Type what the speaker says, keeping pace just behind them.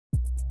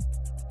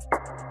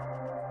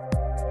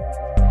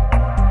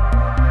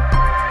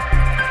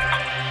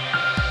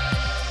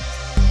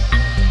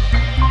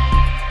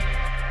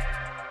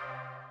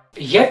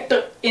Yet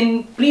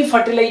in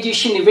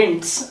pre-fertilization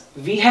events,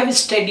 we have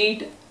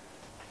studied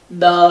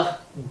the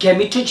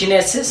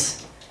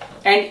gametogenesis,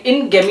 and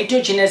in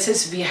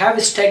gametogenesis we have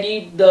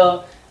studied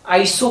the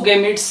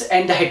isogametes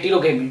and the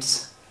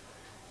heterogametes.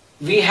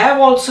 We have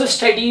also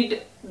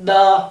studied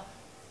the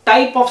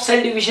type of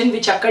cell division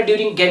which occur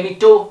during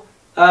gamete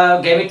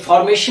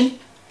formation,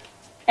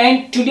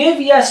 and today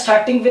we are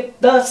starting with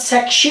the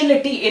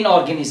sexuality in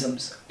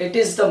organisms. It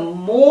is the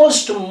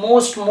most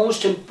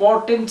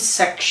important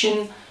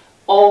section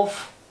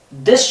of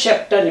this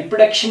chapter,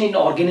 reproduction in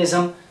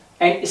organism,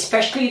 and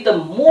especially the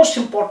most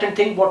important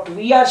thing what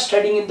we are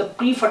studying in the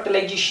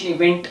pre-fertilization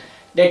event,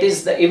 that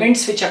is the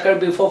events which occur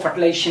before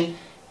fertilization,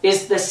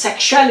 is the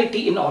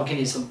sexuality in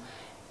organism.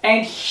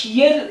 And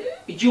here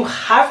you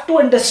have to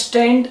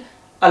understand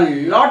a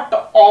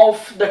lot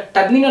of the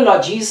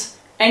terminologies,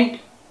 and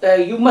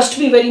you must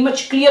be very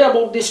much clear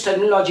about these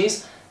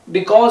terminologies,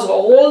 because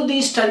all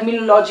these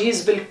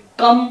terminologies will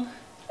come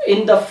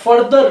in the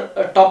further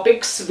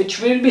topics which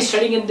we will be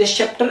studying in this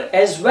chapter,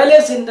 as well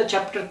as in the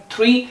chapter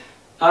 3,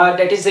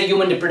 that is the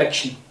human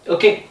reproduction.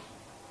 Okay,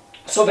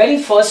 so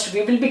very first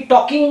we will be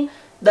talking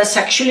the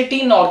sexuality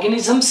in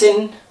organisms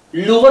in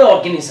lower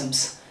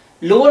organisms.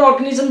 Lower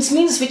organisms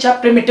means which are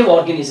primitive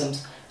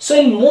organisms. So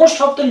in most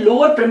of the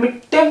lower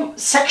primitive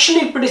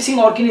sexually reproducing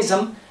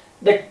organism,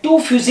 the two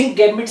fusing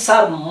gametes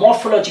are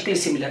morphologically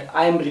similar.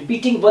 I am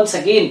repeating once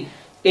again,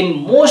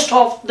 in most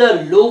of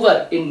the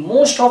lower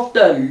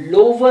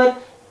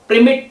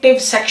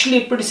primitive sexually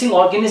reproducing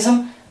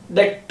organism,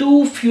 the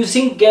two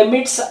fusing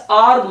gametes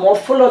are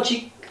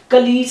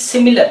morphologically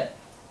similar.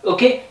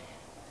 Okay,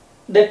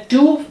 the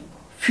two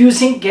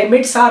fusing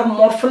gametes are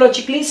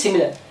morphologically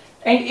similar,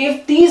 and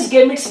if these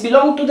gametes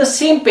belong to the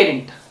same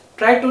parent,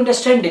 try to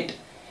understand it.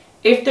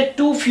 If the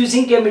two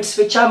fusing gametes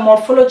which are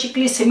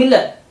morphologically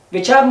similar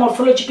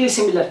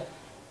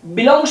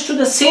belongs to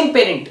the same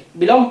parent,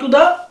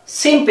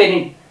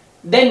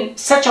 then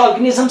such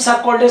organisms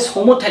are called as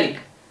homothallic.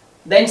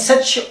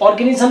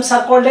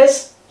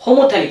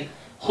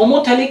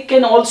 Homothallic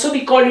can also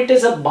be called it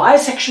as a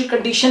bisexual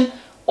condition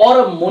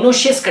or a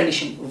monoecious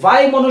condition.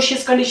 Why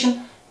monoecious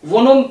condition?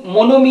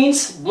 Mono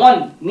means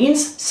one,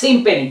 means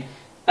same parent.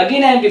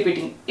 Again I am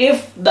repeating,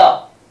 if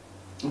the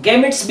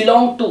gametes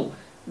belong to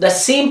the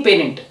same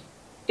parent,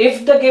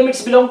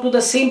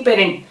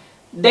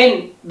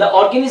 then the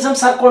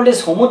organisms are called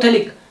as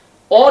homothallic,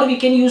 or we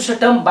can use the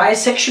term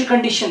bisexual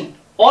condition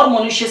or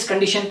monoecious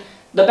condition.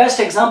 The best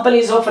example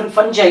is of a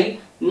fungi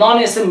known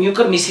as the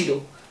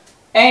Mucormycido.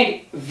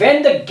 And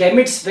when the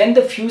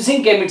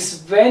fusing gametes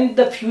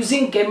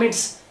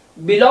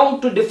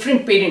belong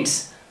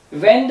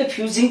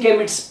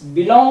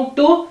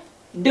to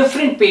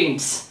different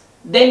parents,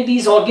 then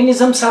these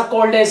organisms are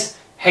called as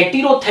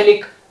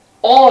heterothetic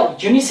or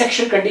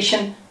unisexual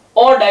condition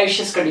or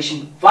dioecious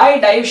condition. Why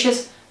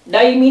dioecious?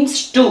 Di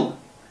means two.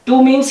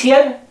 Two means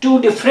here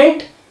two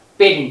different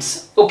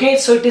parents. Okay,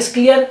 so it is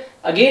clear.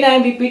 Again I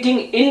am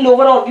repeating, in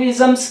lower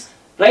organisms,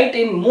 right,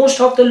 in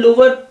most of the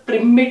lower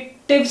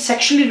primitive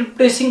sexually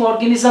reproducing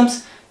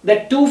organisms,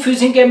 the two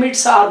fusing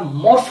gametes are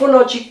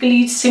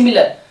morphologically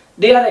similar.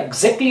 They are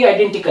exactly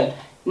identical.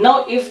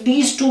 Now if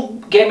these two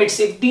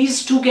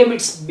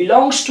gametes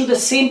belongs to the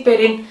same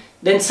parent,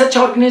 then such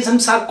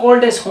organisms are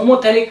called as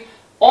homothallic,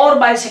 or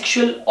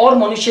bisexual or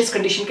monoecious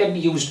condition can be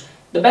used.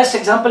 The best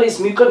example is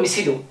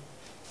Mucormycido.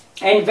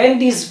 And when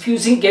these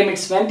fusing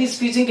gametes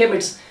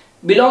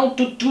belong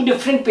to two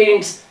different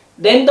parents,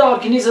 then the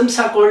organisms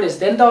are called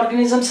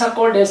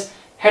as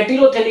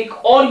heterothetic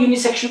or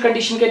unisexual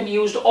condition can be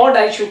used, or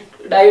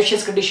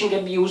dioecious condition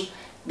can be used.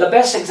 The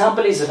best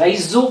example is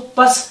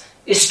Rhizopus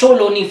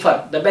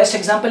stolonifer.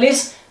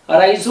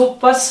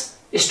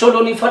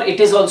 It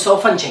is also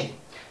a fungi.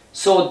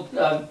 So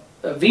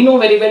we know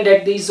very well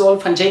that these all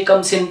fungi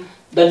comes in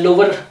the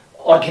lower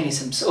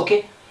organisms.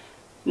 Okay,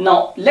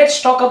 now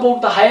let's talk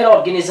about the higher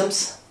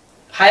organisms.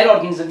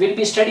 We'll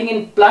be studying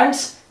in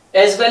plants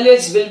as well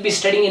as we'll be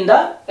studying in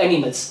the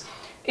animals.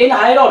 In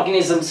higher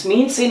organisms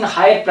means in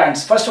higher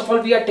plants. First of all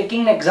we are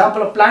taking an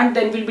example of plant,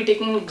 then we'll be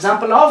taking an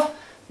example of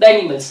the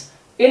animals.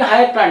 In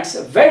higher plants,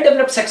 well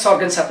developed sex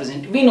organs are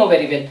present. We know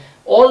very well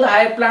all the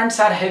higher plants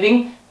are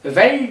having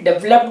well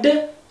developed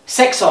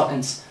sex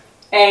organs.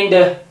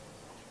 And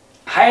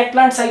higher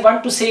plants, I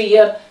want to say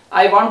here,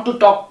 I want to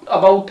talk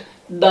about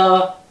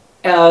the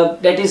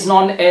that is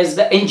known as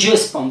the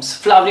angiosperms,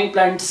 flowering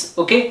plants.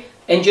 Okay,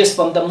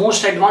 angiosperm, the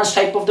most advanced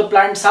type of the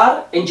plants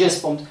are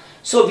angiosperms.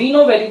 So we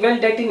know very well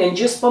that in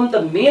angiosperm,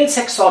 the male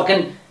sex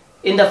organ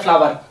in the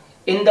flower,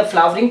 in the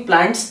flowering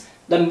plants,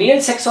 the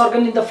male sex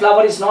organ in the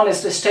flower is known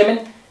as the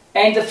stamen,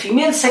 and the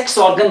female sex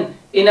organ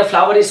in a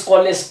flower is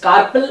called as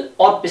carpel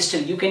or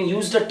pistil. You can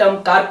use the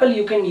term carpel,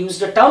 you can use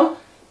the term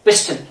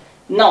pistil.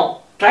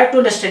 Now try to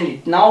understand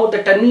it. Now the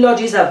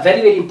terminologies are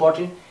very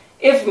important.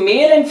 If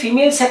male and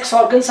female sex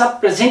organs are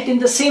present in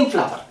the same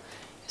flower,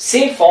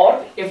 say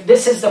for if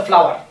this is the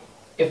flower,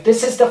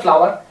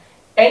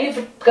 and if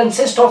it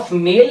consists of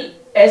male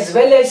as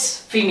well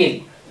as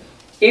female,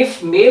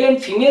 if male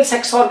and female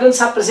sex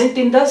organs are present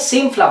in the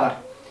same flower,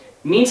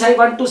 Means I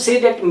want to say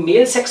that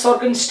male sex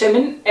organ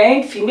stamen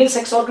and female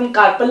sex organ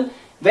carpel,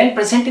 when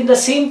present in the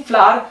same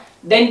flower,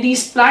 then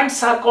these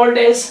plants are called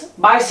as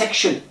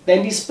bisexual.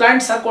 Then these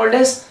plants are called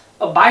as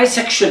a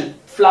bisexual.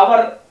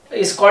 Flower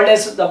is called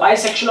as the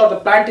bisexual, or the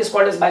plant is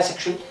called as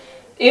bisexual.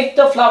 If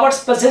the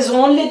flowers possess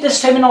only the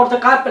stamen or the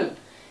carpel,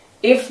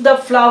 if the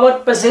flower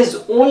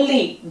possesses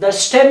only the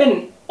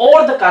stamen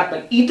or the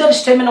carpel, either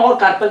stamen or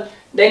carpel,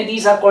 then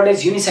these are called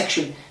as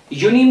unisexual.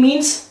 Uni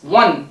means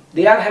one.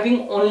 They are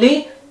having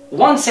only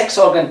one sex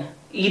organ,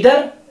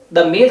 either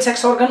the male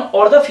sex organ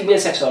or the female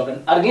sex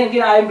organ. Again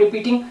I am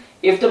repeating,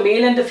 if the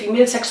male and the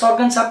female sex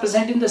organs are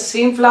present in the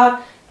same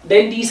flower,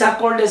 then these are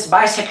called as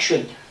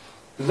bisexual.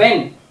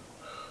 When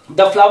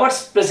the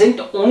flowers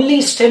present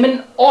only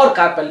stamen or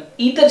carpel,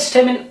 either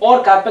stamen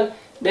or carpel,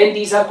 then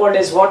these are called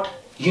as what?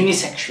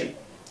 Unisexual.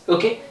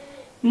 Okay.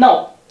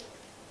 Now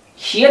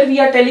here we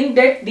are telling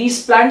that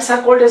these plants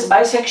are called as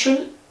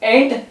bisexual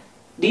and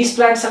these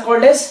plants are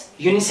called as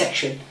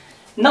unisexual.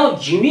 Now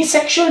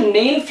unisexual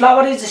male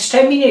flower is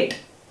staminate.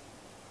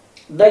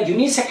 The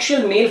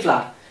unisexual male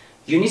flower,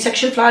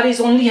 unisexual flower is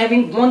only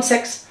having one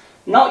sex.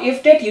 Now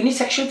if that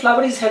unisexual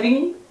flower is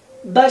having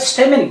the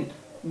stamen,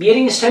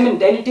 bearing stamen,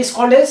 then it is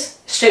called as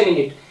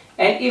staminate.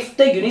 And if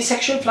the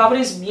unisexual flower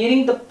is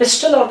bearing the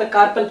pistil or the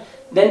carpel,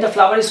 then the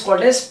flower is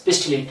called as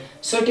pistillate.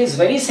 So it is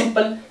very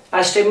simple. A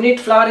staminate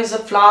flower is a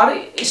flower,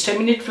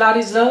 staminate flower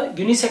is a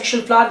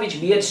unisexual flower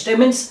which bears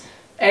stamens,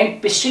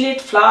 and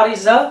pistillate flower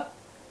is a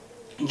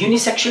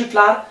unisexual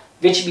flower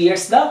which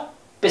bears the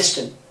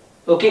pistil.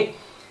 Okay.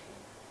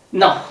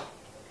 Now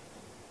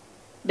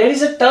there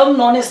is a term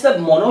known as the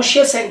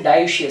monoecious and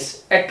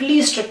dioecious. At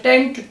least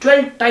 10 to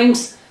 12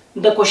 times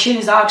the question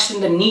is asked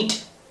in the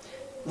NEET.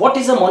 What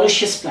is a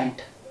monoecious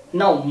plant?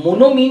 Now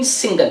mono means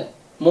single,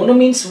 mono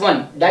means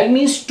one, di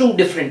means two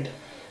different.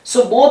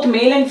 So both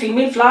male and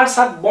female flowers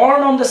are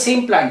born on the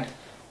same plant.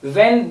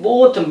 When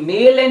both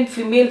male and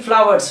female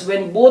flowers,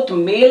 when both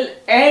male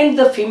and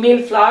the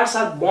female flowers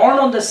are born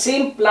on the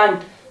same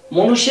plant,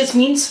 monoecious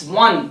means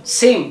one,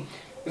 same.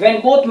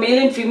 When both male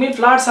and female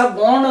flowers are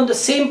born on the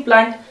same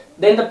plant,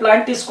 then the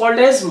plant is called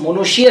as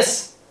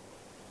monoecious.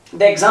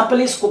 The example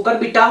is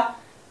cucurbita,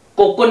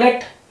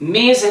 coconut,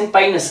 maize and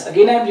pinus.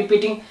 Again I am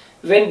repeating,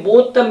 when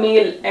both the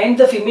male and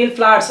the female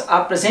flowers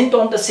are present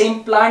on the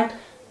same plant,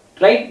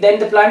 right, then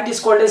the plant is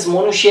called as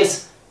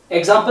monoecious.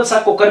 Examples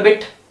are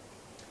cucurbit,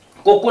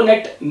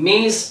 coconut,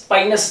 maize,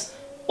 pinus,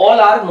 all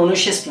are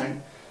monoecious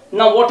plant.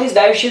 Now what is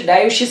dioecious?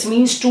 Dioecious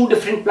means two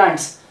different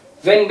plants.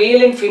 When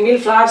male and female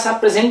flowers are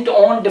present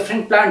on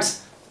different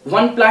plants,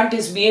 one plant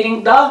is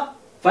bearing the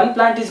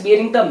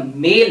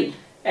male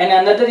and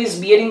another is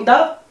bearing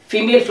the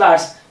female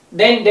flowers,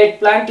 then that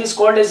plant is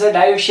called as a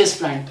dioecious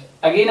plant.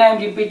 Again I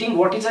am repeating,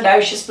 what is a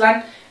dioecious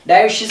plant?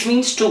 Dioecious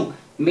means two.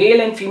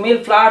 Male and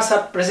female flowers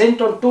are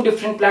present on two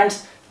different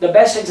plants. The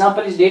best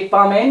example is date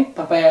palm and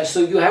papaya.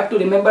 So you have to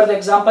remember the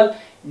example.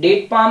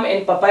 Date palm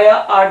and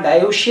papaya are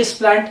dioecious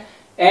plant,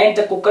 and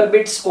the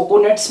cucurbits,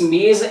 coconuts,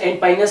 maize and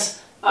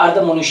pinus are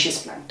the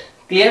monoecious plant.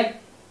 Clear?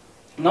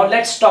 Now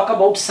let's talk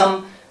about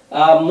some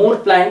more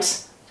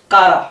plants.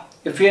 Kara.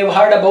 If you have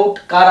heard about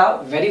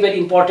Kara, very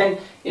important.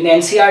 In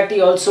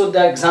NCERT also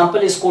the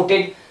example is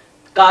quoted.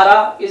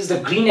 Kara is the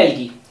green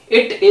algae.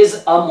 It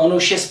is a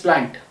monoecious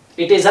plant.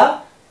 It is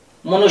a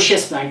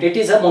monoecious plant. It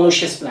is a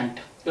monoecious plant.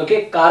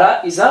 Okay,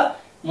 Kara is a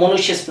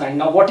monoecious plant.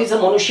 Now what is a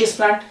monoecious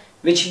plant?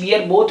 Which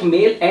bear both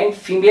male and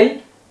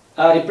female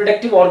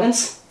reproductive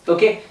organs.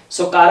 Okay,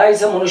 so Kara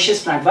is a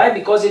monoecious plant. Why?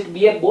 Because it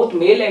bear both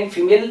male and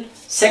female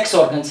sex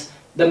organs.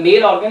 The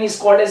male organ is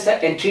called as the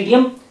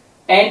antheridium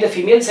and the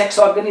female sex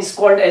organ is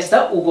called as the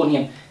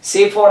oogonium.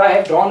 Say for I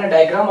have drawn a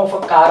diagram of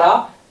a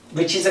Kara,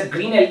 which is a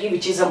green algae,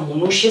 which is a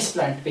monoecious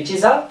plant, which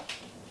is a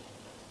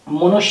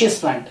monoecious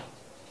plant.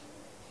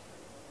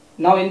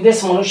 Now in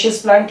this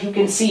monoecious plant you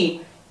can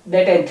see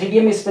that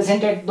antheridium is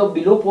present at the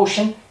below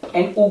portion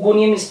and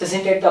oogonium is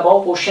present at the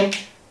above portion.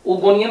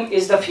 Oogonium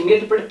is the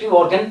female reproductive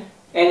organ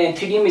and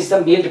antheridium is the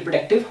male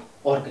reproductive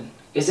organ.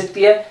 Is it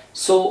clear?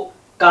 So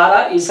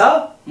Kara is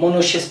a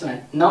monoecious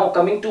plant. Now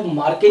coming to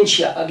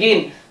Markensia.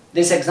 Again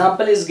this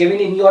example is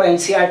given in your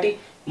NCERT.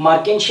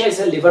 Markensia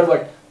is a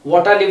liverwort.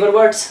 What are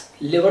liverworts?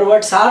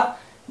 Liverworts are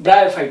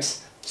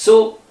bryophytes.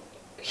 So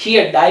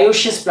here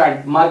dioecious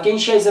plant.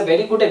 Markensia is a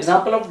very good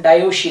example of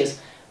dioecious.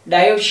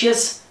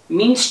 Dioecious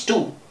means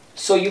two.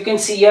 So you can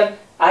see here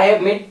I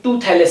have made two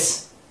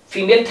thallus,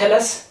 female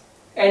thallus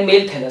and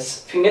male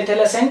thallus, female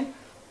thallus and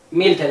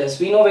male thallus.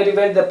 We know very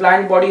well the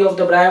plant body of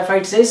the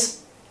bryophytes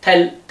is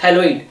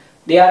thalloid.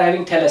 They are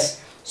having thallus.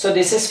 So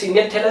this is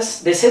female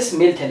thallus, this is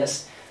male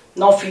thallus.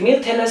 Now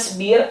female thallus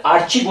bear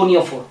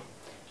archigoniophore.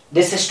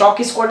 This stalk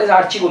is called as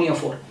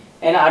archigoniophore,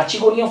 and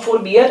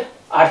archigoniophore bear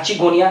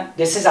archigonia.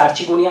 This is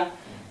archigonia,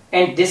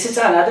 and this is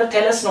another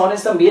thallus known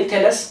as the male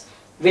thallus,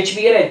 which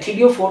bear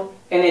anthidiophore,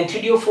 and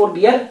anthidiophore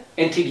bear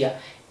antheria.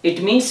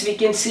 It means we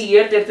can see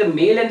here that the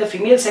male and the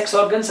female sex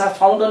organs are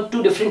found on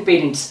two different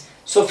parents.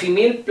 So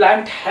female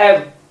plant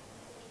have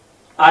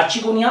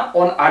archigonia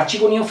on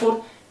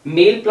archigoniophore,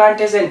 male plant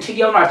has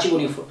antheria on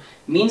archigoniophore.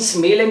 means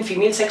male and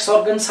female sex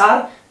organs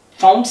are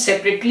found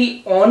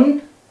separately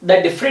on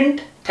the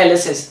different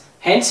thalluses.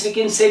 Hence we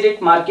can say that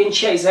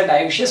Markentia is a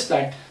dioecious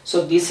plant.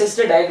 So this is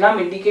the diagram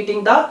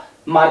indicating the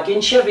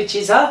Markentia, which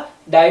is a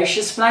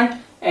dioecious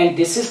plant, and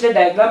this is the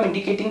diagram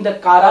indicating the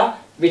Cara,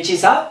 which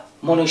is a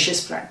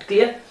monoecious plant.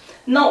 Clear?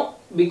 Now,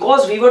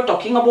 because we were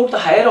talking about the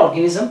higher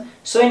organism,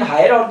 so in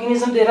higher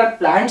organism there are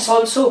plants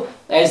also,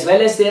 as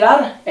well as there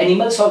are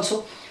animals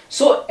also.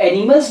 So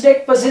animals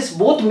that possess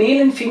both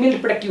male and female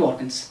reproductive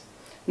organs.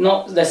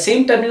 Now the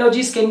same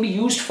terminologies can be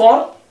used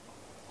for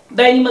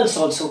the animals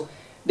also.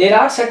 There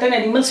are certain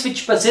animals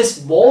which possess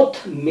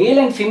both male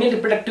and female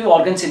reproductive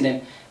organs in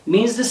them.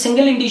 Means the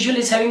single individual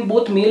is having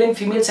both male and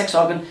female sex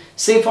organ.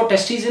 Say for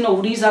testes and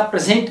ovaries are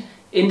present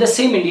in the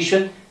same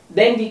individual,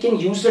 then we can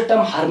use the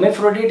term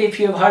hermaphrodite. If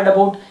you have heard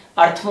about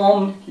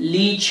earthworm,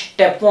 leech,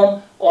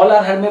 tapeworm, all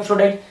are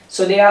hermaphrodite.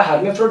 So they are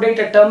hermaphrodite.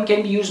 A term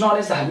can be used now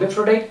as the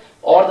hermaphrodite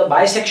or the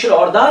bisexual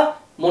or the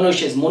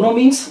monoecious. Mono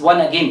means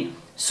one again.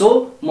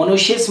 So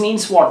monoecious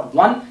means what?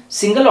 One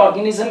single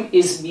organism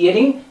is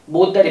bearing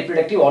both the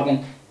reproductive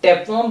organ.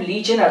 Tapeworm,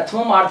 leech and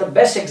earthworm are the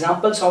best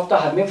examples of the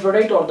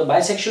hermaphrodite or the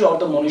bisexual or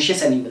the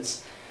monoecious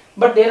animals.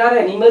 But there are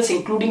animals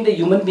including the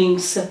human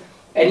beings,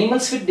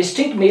 animals with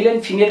distinct male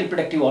and female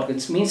reproductive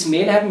organs. Means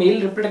male have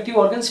male reproductive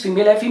organs,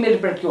 female have female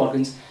reproductive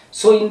organs.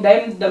 So in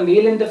them the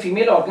male and the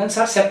female organs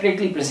are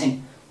separately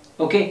present.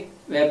 Okay,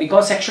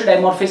 because sexual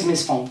dimorphism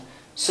is found.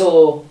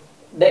 So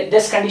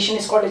this condition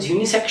is called as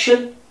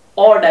unisexual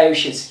or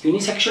dioecious.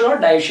 Unisexual or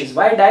dioecious.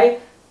 Why di?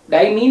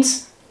 Di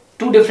means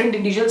two different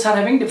individuals are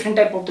having different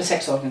type of the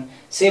sex organ.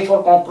 Say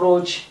for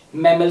cockroach,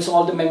 mammals,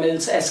 all the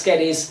mammals,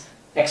 ascaris,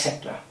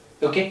 etc.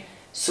 Okay,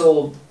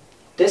 so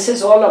this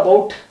is all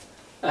about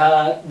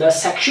the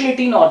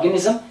sexuality in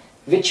organism,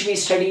 which we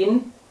study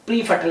in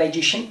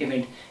pre-fertilization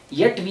event.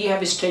 Yet we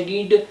have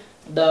studied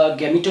the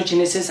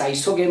gametogenesis,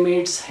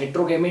 isogametes,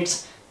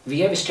 heterogametes. We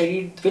have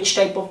studied which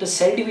type of the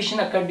cell division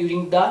occurred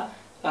during the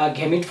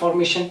gamete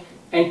formation,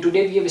 and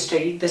today we have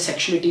studied the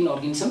sexuality in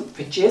organism,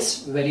 which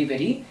is very,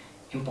 very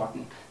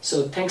important.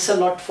 So thanks a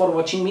lot for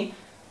watching me.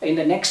 In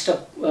the next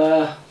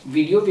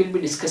video we will be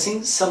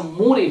discussing some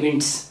more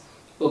events,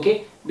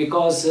 okay,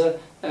 because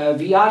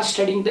we are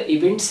studying the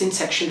events in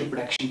sexual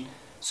reproduction.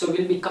 So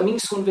we'll be coming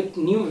soon with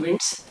new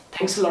events.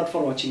 Thanks a lot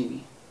for watching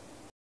me.